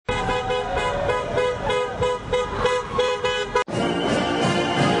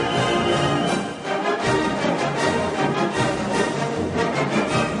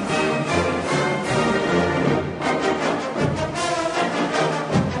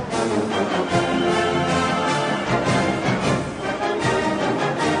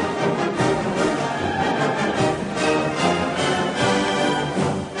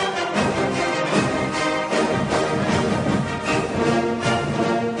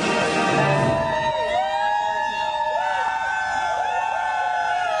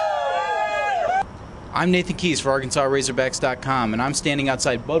I'm Nathan Keys for ArkansasRazorbacks.com, and I'm standing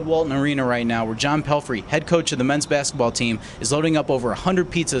outside Bud Walton Arena right now where John Pelphrey, head coach of the men's basketball team, is loading up over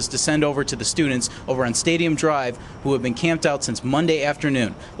 100 pizzas to send over to the students over on Stadium Drive who have been camped out since Monday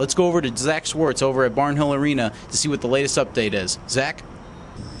afternoon. Let's go over to Zach Schwartz over at Barnhill Arena to see what the latest update is. Zach?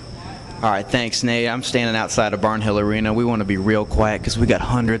 All right, thanks, Nate. I'm standing outside of Barnhill Arena. We want to be real quiet because we got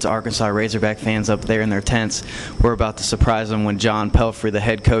hundreds of Arkansas Razorback fans up there in their tents. We're about to surprise them when John Pelphrey, the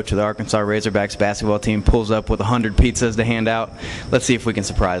head coach of the Arkansas Razorbacks basketball team, pulls up with 100 pizzas to hand out. Let's see if we can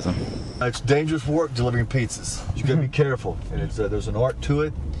surprise them. It's dangerous work delivering pizzas. You got to be careful, and there's an art to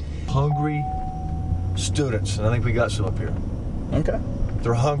it. Hungry students, and I think we got some up here. Okay.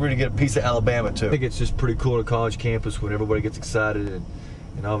 They're hungry to get a piece of Alabama too. I think it's just pretty cool on a college campus when everybody gets excited, and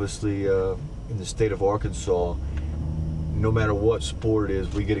obviously in the state of Arkansas, no matter what sport it is,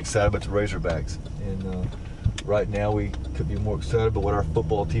 we get excited about the Razorbacks. And right now we could be more excited about what our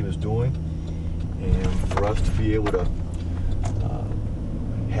football team is doing, and for us to be able to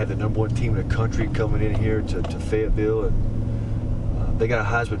have the #1 team in the country coming in here to Fayetteville, and they got a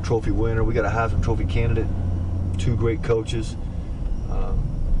Heisman Trophy winner, we got a Heisman Trophy candidate, 2 great coaches.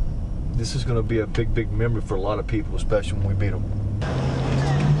 This is going to be a big, big memory for a lot of people, especially when we beat them.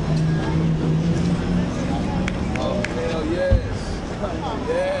 Oh, hell yes.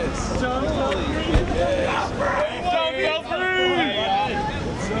 Yes. John Pelphrey. Yes. John Pelphrey.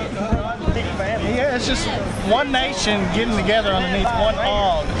 Yeah, it's just one nation getting together underneath one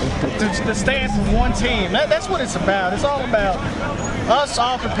flag to stand for one team. That's what it's about. It's all about us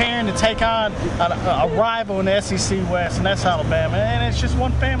all preparing to take on a rival in the SEC West, and that's Alabama. And it's just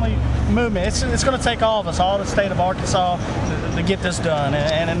one family movement. It's going to take all of us, all the state of Arkansas, to get this done.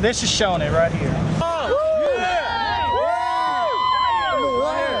 And this is showing it right here.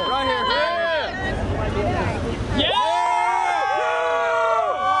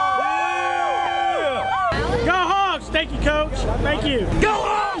 Thank you, Coach. Thank you. Go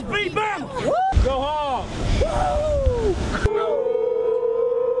Hogs! Beat Bama! Go Hogs!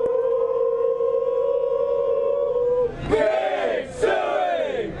 Big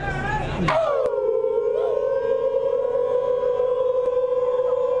Silly!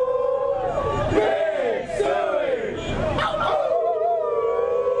 Big Silly!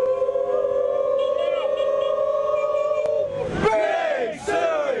 Big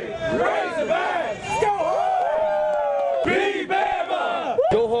Silly! Razorbacks! Go Hogs! Beat Bama!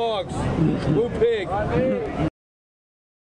 Go Hogs! Blue Pig!